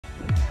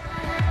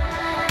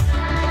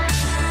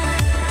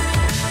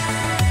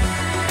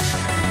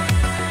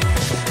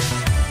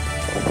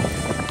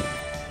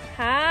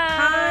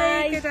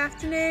Good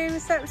afternoon,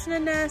 reception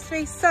and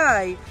nursery.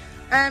 So,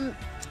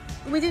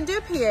 we didn't do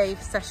a PE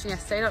session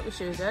yesterday like we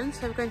should have done,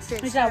 so we're going to do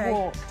it today. We did our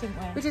walk, didn't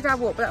we? We did our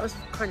walk, but that was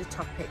kind of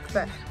topic.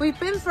 But we've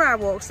been for our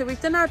walk, so we've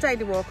done our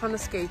daily walk on the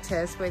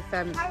scooters with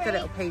the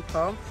little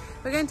people.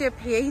 We're going to do a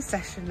PE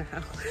session now.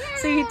 Yeah.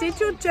 So you did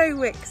your Joe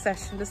Wick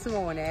session this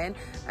morning,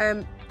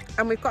 and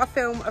we've got a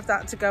film of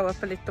that to go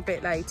up a little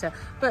bit later.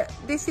 But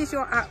this is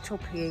your actual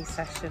PE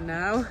session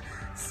now.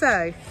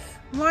 So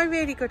my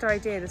really good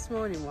idea this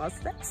morning was,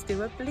 let's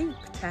do a bleep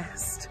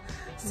test.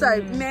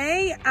 So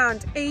me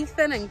and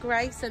Ethan and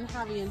Grace and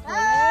Harry and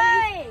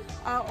Holly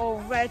are all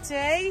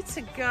ready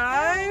to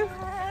go.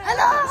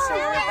 Hello.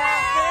 Sure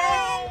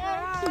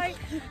about this. Right.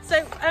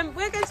 So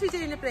we're going to be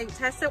doing the bleep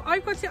test. So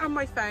I've got it on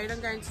my phone. I'm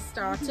going to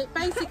start it.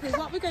 Basically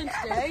what we're going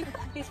to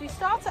do is we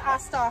start at our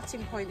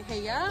starting point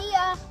here.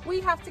 We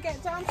have to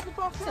get down to the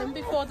bottom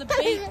before the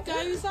beep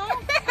goes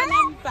off and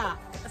then back.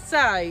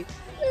 So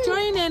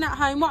join in at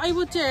home. What I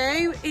will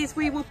do is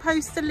we will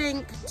post the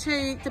link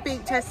to the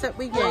beep test that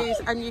we use,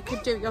 and you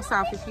can do it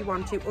yourself if you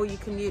want to, or you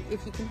can use,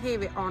 if you can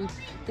hear it on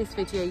this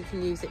video, you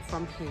can use it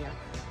from here.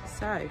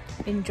 So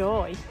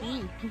enjoy.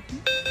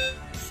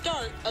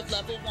 Start of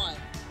level 1.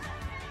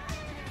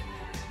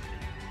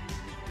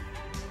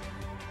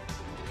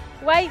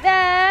 Wait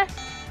there.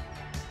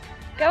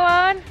 Go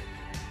on.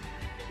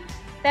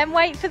 Then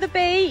wait for the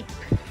beep.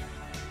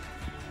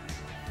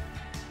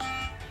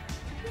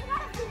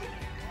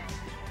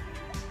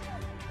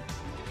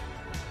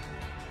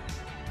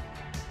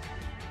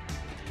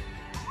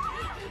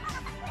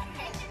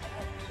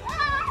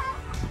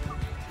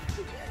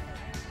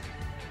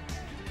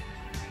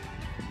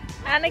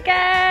 And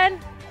again.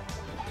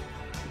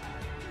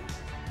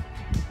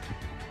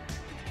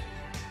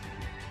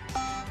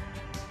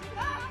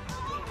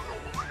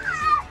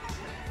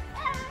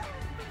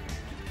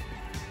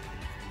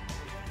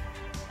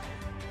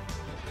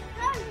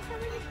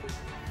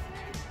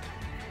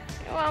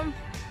 Go on.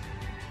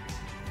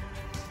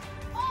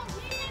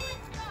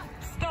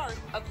 Start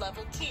of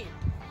level 2.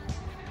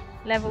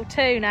 Level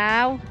 2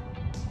 now.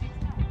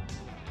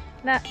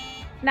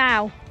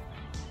 Now.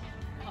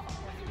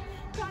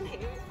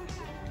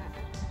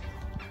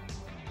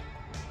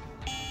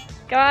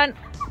 Go on.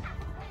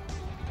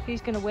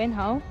 Who's going to win,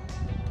 Hole?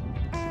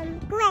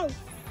 Grace.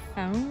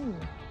 Oh.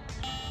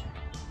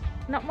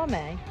 Not Mummy?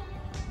 I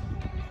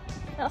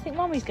don't think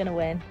Mummy's going to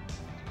win.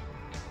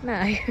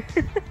 No.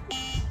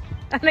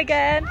 And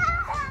again.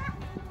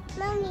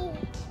 Mummy,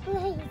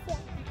 Grace.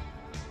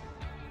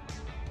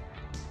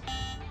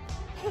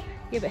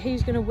 Yeah, but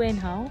who's going to win,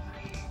 Hole?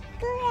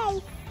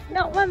 Grace.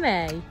 Not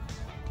Mummy.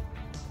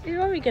 Is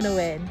Mummy going to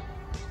win?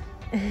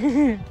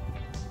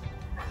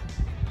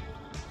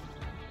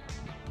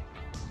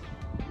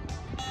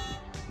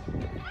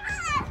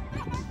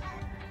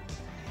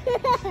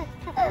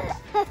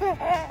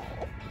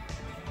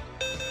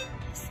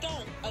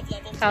 Start of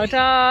level 3. Hold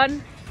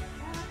on.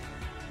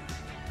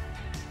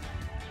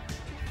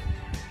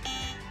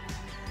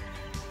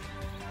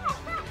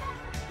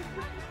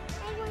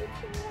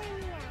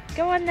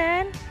 Go on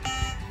then.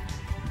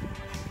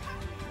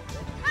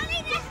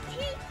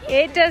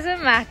 It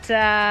doesn't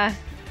matter.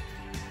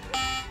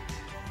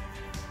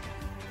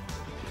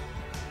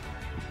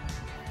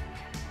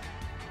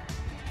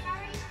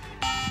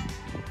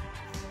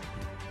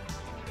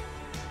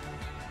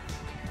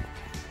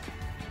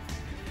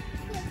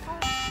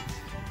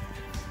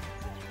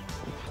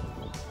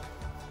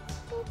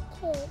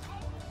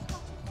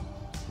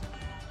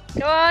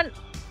 Go on,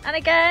 and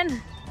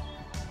again.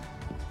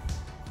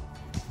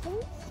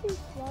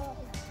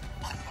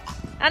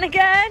 And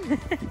again.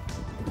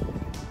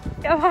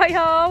 Go hi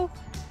Hole.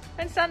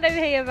 And stand over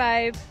here,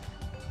 babe.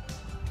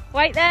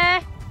 Wait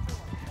there.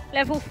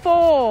 Level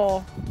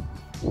 4.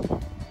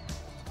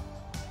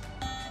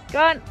 Go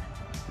on.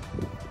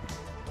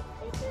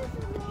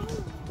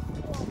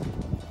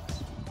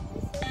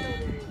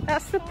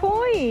 That's the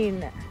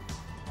point.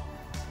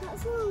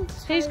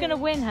 Who's going to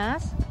win,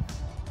 Has?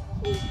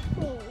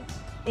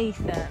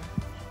 Ethan.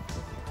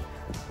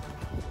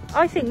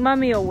 I think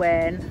Mummy will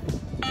win.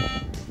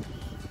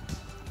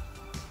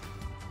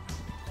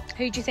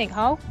 Who do you think,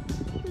 Hole?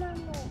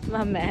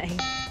 Mummy.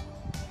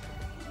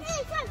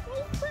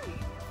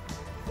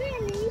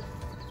 Really?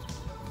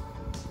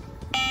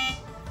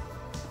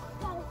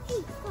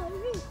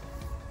 Mummy.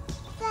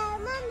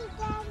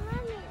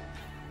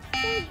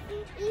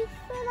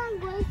 Ethan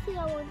and Gracie I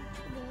want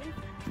to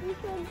win.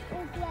 Ethan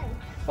or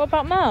Grace. What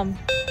about Mum?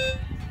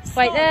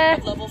 Wait there.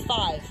 Level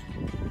 5.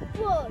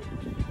 What?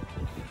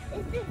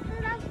 Is this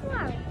the last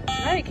one?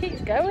 No, it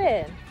keeps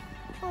going.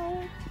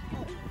 Oh.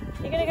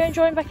 You're going to go and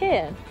join back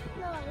in?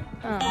 No.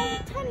 Oh. I'll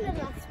attend the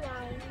last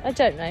round. I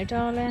don't know,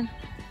 darling.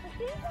 I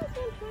think that's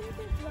the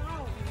 100th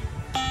round.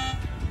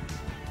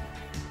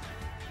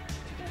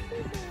 This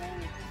is the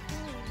really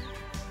fun.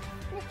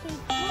 Nicky,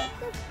 what's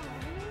the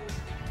time?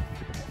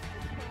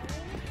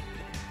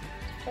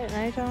 Don't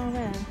know,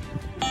 darling.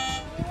 What's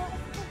the time?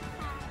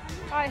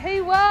 Right, who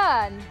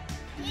won?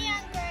 Me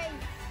and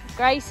Grace.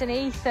 Grace and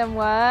Ethan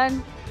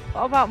won.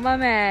 What about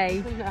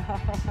Mummy? No.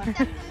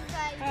 Second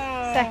place.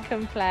 Oh,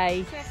 second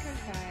place. Second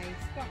place.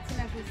 Got to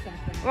level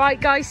 7. Right,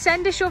 guys,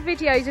 send us your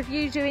videos of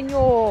you doing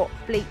your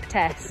bleep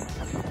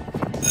tests.